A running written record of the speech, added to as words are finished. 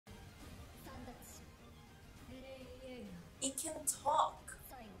It can talk.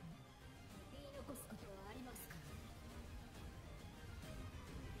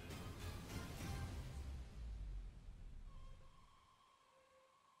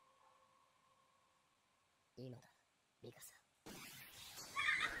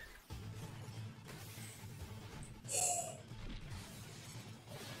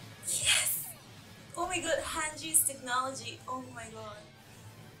 Yes! Oh my god, Hanji's technology. Oh my god.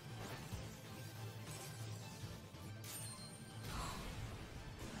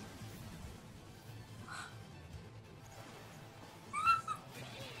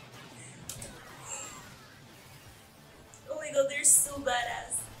 Oh my god, they're so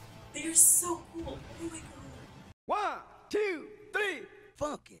badass. They're so cool. Oh my god. 1, 2, 3,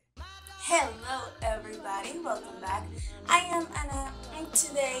 funk it. Hello everybody, welcome back. I am Anna and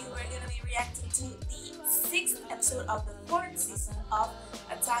today we're gonna be reacting to the 6th episode of the 4th season of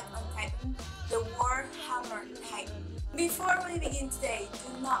Attack on Titan, the Warhammer Titan. Before we begin today,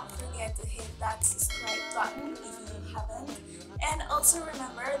 do not forget to hit that subscribe button if you haven't. And also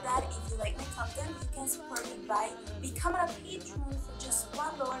remember that if you like my content, you can support me by becoming a patron for just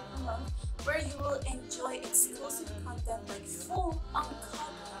 $1 per month, where you will enjoy exclusive content like full uncut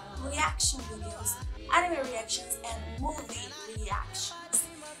reaction videos, anime reactions, and movie reactions.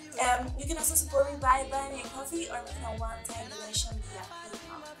 You can also support me by buying me a coffee or making a one-time donation via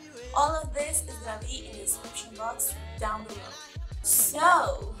PayPal. All of this is gonna be in the description box down below.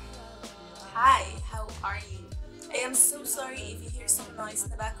 So, hi, how are you? I am so sorry if you hear some noise in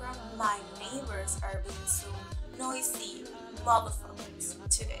the background. My neighbors are being so noisy motherfuckers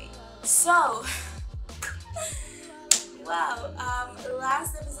today. So, wow,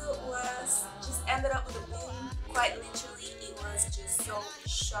 last episode was just ended up with a boom. Quite literally, it was just so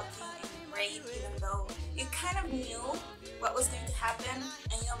shocking and great, even though you kind of knew what was going to happen,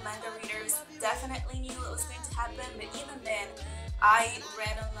 and manga readers definitely knew what was going to happen. But even then, I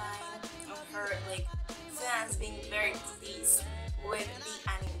read online and heard like fans being very pleased with the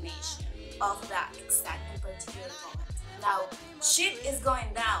animation of that exact and particular moment. Now, shit is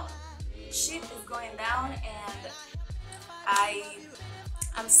going down. Shit is going down, and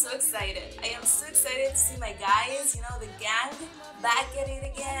I'm so excited. I am so excited to see my guys, the gang, back at it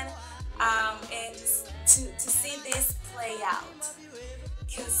again, and just to see this play out.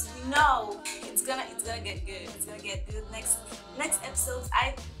 Cause it's gonna get good. It's gonna get good next episodes.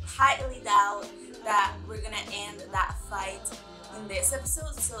 I highly doubt that we're gonna end that fight in this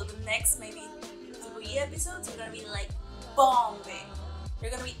episode. So the next maybe 3 episodes are gonna be like bombing. They're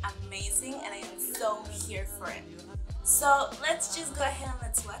gonna be amazing, and I am so here for it. So let's just go ahead and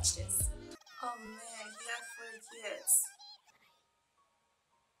let's watch this. Oh man, he got 4 kids.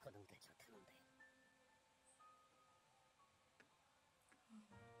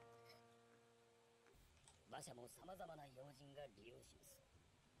 馬車も様々な要人が利用します。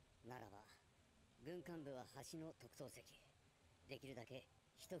ならば、軍幹部は橋の特等席へ、できるだけ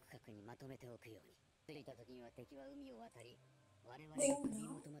一区画にまとめておくように。着いた時には敵は海を渡り、我々の首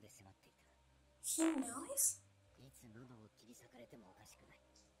元まで迫っていた。He knows? いつ喉を切り裂かれてもおかしくない。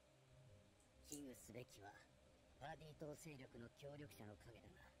危惧すべきは、パーディー島勢力の協力者の影だ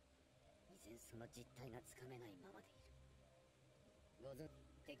が、依然その実態がつかめないままでいる。ご存知、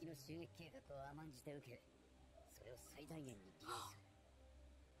敵の襲撃計画を甘んじて受け、それを最大限に利用する。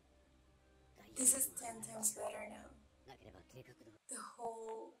This is 10 times better now. The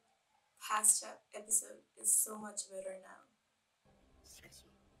whole past episode is so much better now. しかし、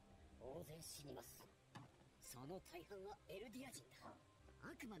大勢死にます。その大半はエルディア人だ。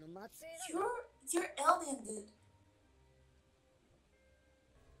悪魔の末裔だ。You're Eldian, dude.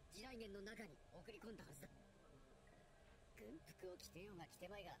 地雷原の中に送り込んだはずだ。軍服を着てようが着て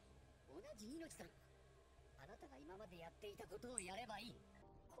まいが、同じ命だ。あなたが今までやっていたことをやればいい。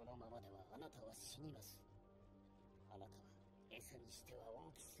このままではあなたは死にます。あなたは餌にしては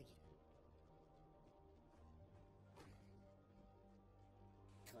大きすぎる。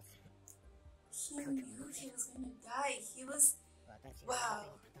当然。He knew he was gonna die. He was.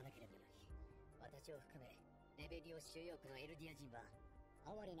 Wow. 私を含め、レベリオ収容区のエルディア人は、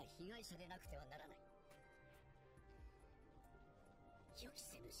哀れな被害者でなくてはならない。予期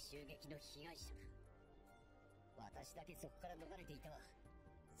せぬ襲撃の被害者だ。私だけそこから逃れていたわ。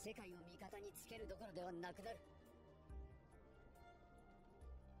世界を味方につけるどころではなくなる。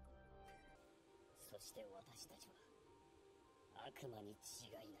そして私たちは悪魔に違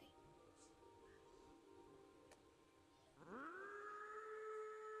いない。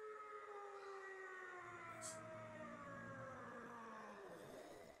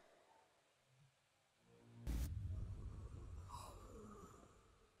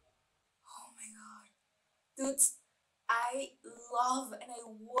Dudes, I I love and I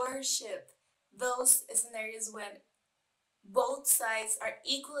worship those scenarios when both sides are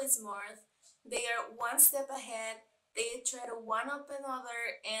equally smart. They are one step ahead. They try to one up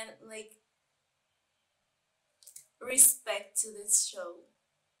another and like respect to this show,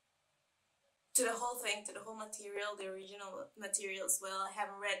 to the whole thing, to the whole material, the original material as well. I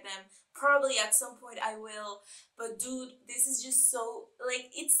haven't read them. Probably at some point I will. But dude, this is just so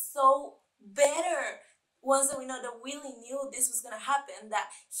like it's so better. Once that we know that Willie knew this was gonna happen, that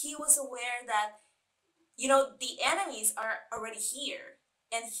he was aware that the enemies are already here,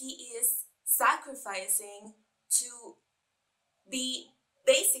 and he is sacrificing to be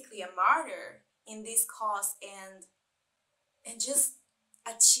basically a martyr in this cause and just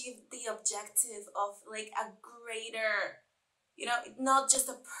achieve the objective of like a greater, not just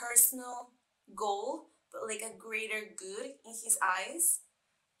a personal goal, but like a greater good in his eyes.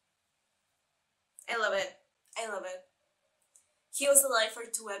 I love it. I love it. He was alive for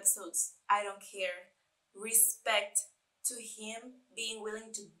 2 episodes. I don't care. Respect to him being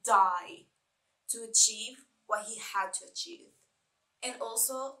willing to die to achieve what he had to achieve. And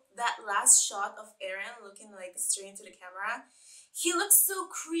also that last shot of Eren looking like straight into the camera, he looks so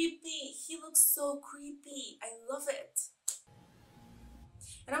creepy. He looks so creepy. I love it.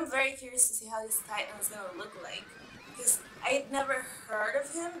 And I'm very curious to see how this Titan is gonna look like, because I had never heard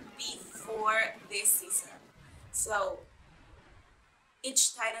of him before this season. So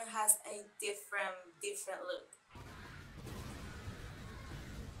each Titan has a different look.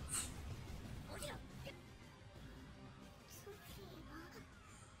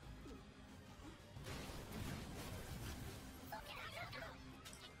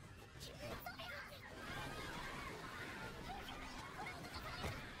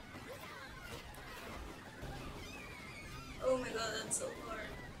 Oh my god, that's so hard.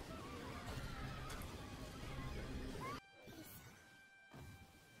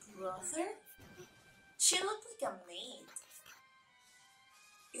 Brother? She looked like a maid.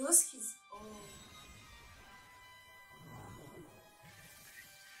 It was his own.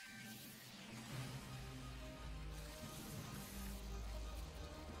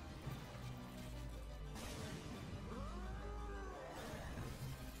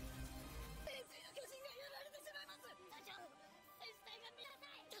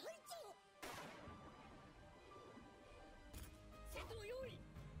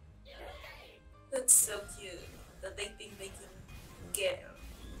 That's so cute that they think they can get him.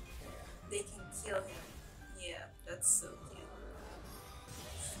 They can kill him. Yeah, that's so cute.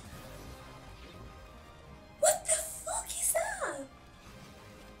 What the fuck is that?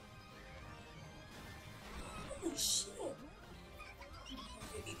 Holy shit.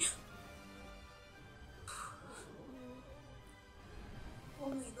 Oh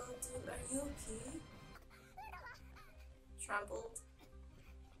my god, dude, are you okay? Trampled.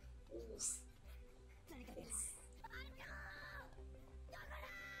 Oof.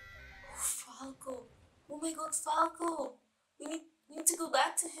 Falco. Oh my god, Falco. We need to go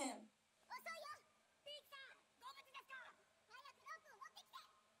back to him.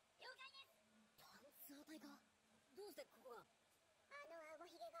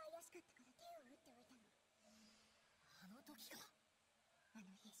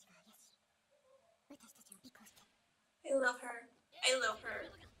 I love her. I love her.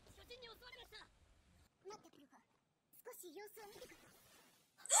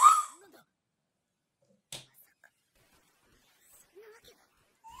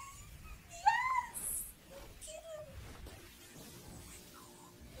 Yes! Get him!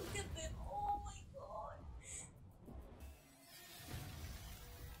 Look at them. Oh my god.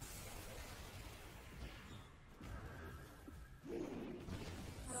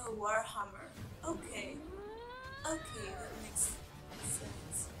 Oh, Warhammer. Okay. Okay, that makes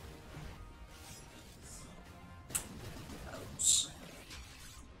sense. Ouch.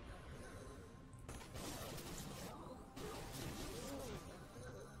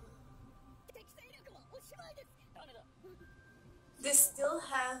 They still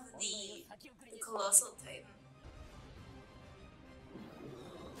have the Colossal Titan.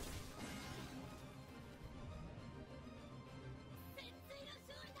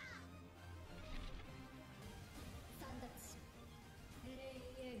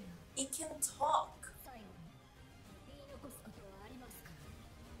 It can talk.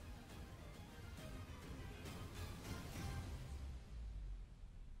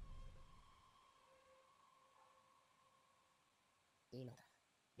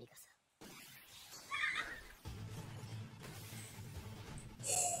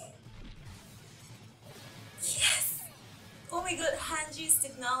 Yes! Oh my god, Hanji's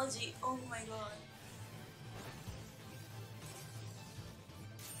technology. Oh my god.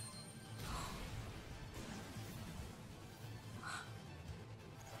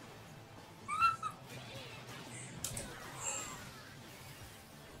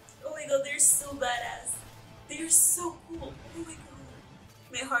 god, they're so badass. They're so cool. Oh my god.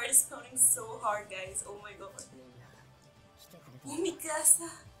 My heart is pounding so hard, guys. Oh my god. Oh, Mikasa.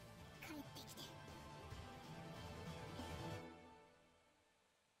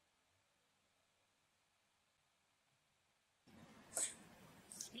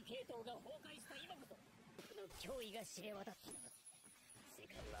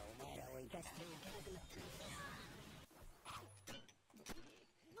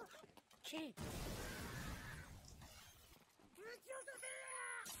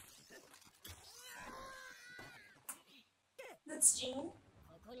 That's Jean?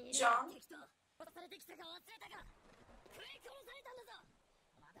 John?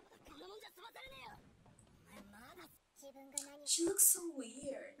 She looks so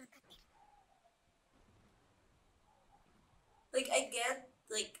weird. Like, I get,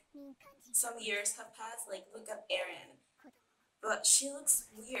 like, some years have passed, like, look at Erin. But she looks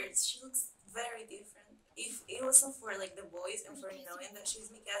weird. She looks very different. If it wasn't for, like, the voice and for knowing that she's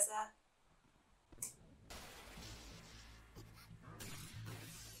Mikasa.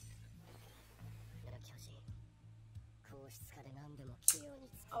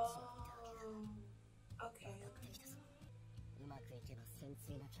 Oh, okay.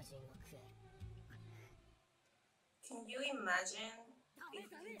 Can you imagine if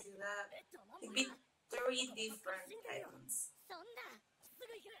you do that? It'd be 3 different items.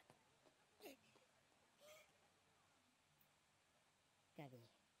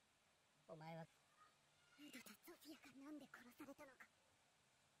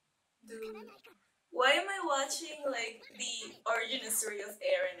 Dude, why am I watching like the origin story of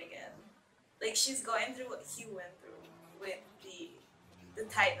Eren again? Like she's going through what he went through with the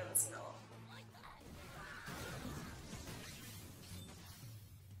Titans, you know.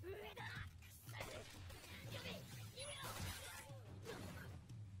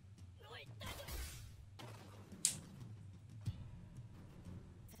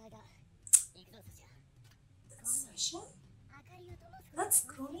 That's Sasha? That's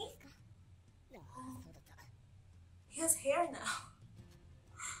Kuni? Oh, he has hair now.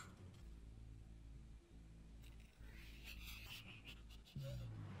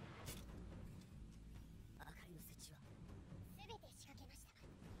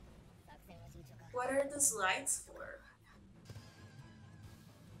 What are those lights for?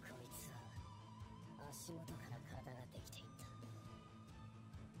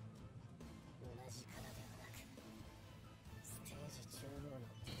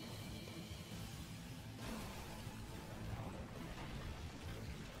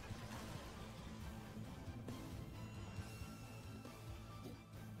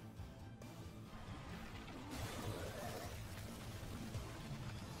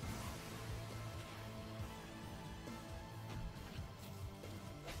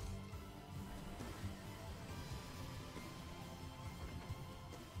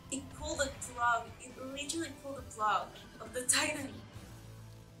 It pulled the plug. It literally pulled the plug of the Titan.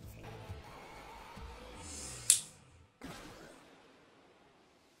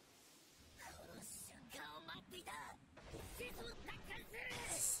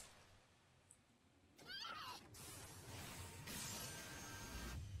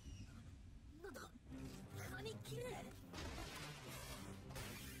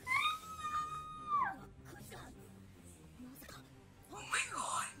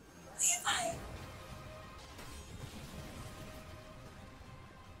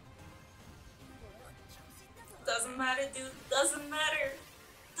 Doesn't matter, dude. Doesn't matter.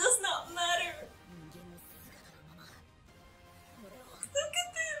 Does not matter. Look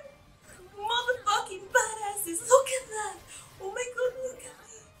at them. Motherfucking badasses. Look at that. Oh my god, look at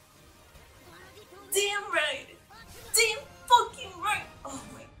that. Damn right. Damn fucking right. Oh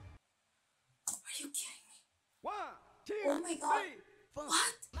my. Are you kidding me? 1, 2, Oh my god. 3, 4.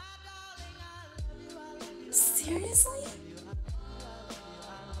 What? Seriously?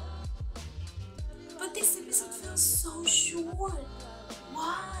 But this episode feels so short.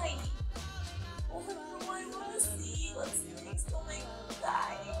 Why? Oh no, I wanna see what's next. Oh my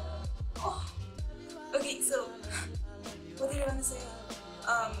god. Oh. Okay, so what did I wanna say?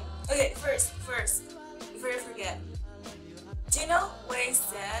 Okay, first, before I forget, do you know what I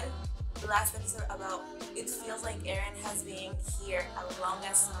said the last episode about it feels like Eren has been here a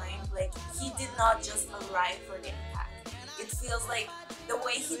longest time? Like he did not just arrive for the attack. It feels like the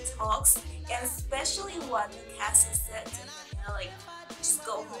way he talks, and especially what Mikasa said to him, you know, like, just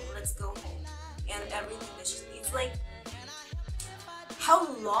go home, let's go home, and everything that it's like, how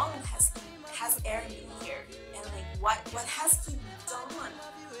long has Eren been here, and like, what has he done?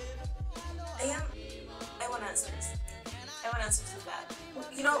 I want answers. I want answers to that.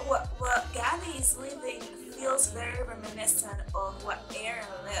 You know what Gabby is living feels very reminiscent of what Aaron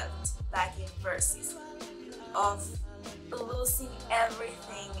lived back in first season, of losing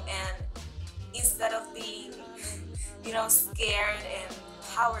everything, and instead of being, scared and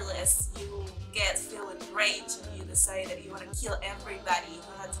powerless, you get filled with rage and you decide that you want to kill everybody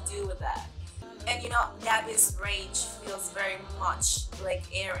who had to do with that. And Gabby's rage feels very much like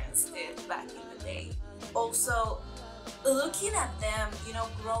Aaron's did back in the day. Also, looking at them,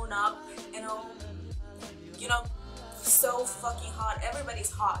 grown up, you know, so fucking hot.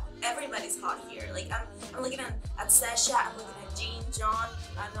 Everybody's hot. Everybody's hot here. Like I'm looking at Sasha. I'm looking at Jean, John.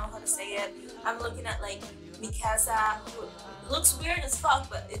 I don't know how to say it. I'm looking at like Mikasa, who looks weird as fuck,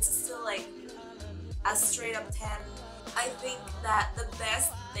 but it's still like a straight up 10. I think that the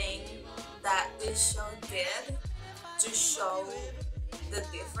best thing that this show did to show the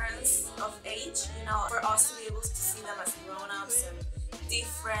difference of age, for us to be able to see them as grown-ups and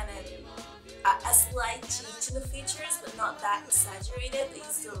different, and a slight change in the features, but not that exaggerated that you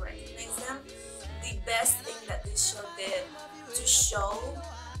still recognize them. The best thing that this show did to show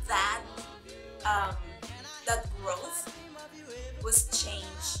that that growth was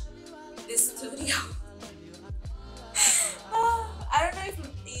change the studio. I don't know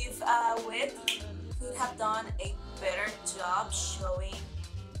if Wit could have done a better job showing,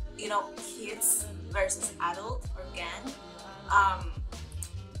 kids versus adult or gang.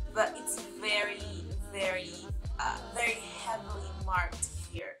 But it's very, very, very heavily marked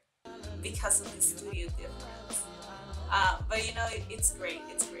here because of the studio difference. But it's great.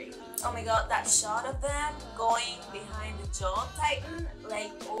 It's great. Oh my god, that shot of them going behind the jaw titan,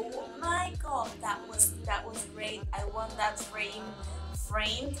 like, oh my god, that was great. I want that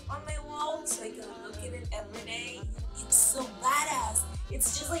framed on my wall so I can look at it every day. It's so badass.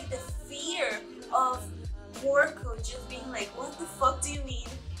 It's just like the fear of Porco just being like, what the fuck do you mean?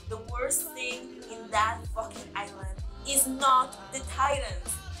 The worst thing in that fucking island is not the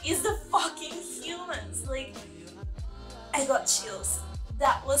Titans, is the fucking humans. Like, I got chills.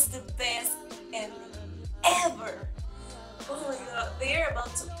 That was the best ending ever. Oh my god, they're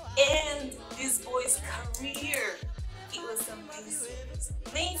about to end this boy's career. It was amazing. It was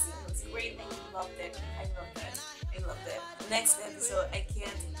amazing. It was great. I loved it. I loved it. Next episode, I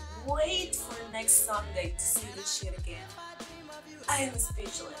can't wait for next Sunday to see this shit again. I am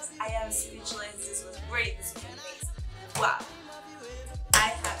speechless. This was great. This was amazing. Wow. I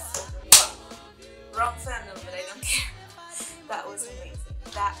have something wrong fandom, but I don't care. That was amazing.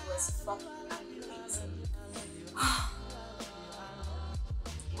 That was fucking amazing.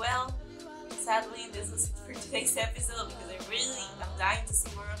 Well, sadly, this was it for today's episode because I'm dying to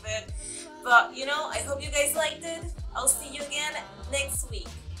see more of it. But I hope you guys liked it. I'll see you again next week.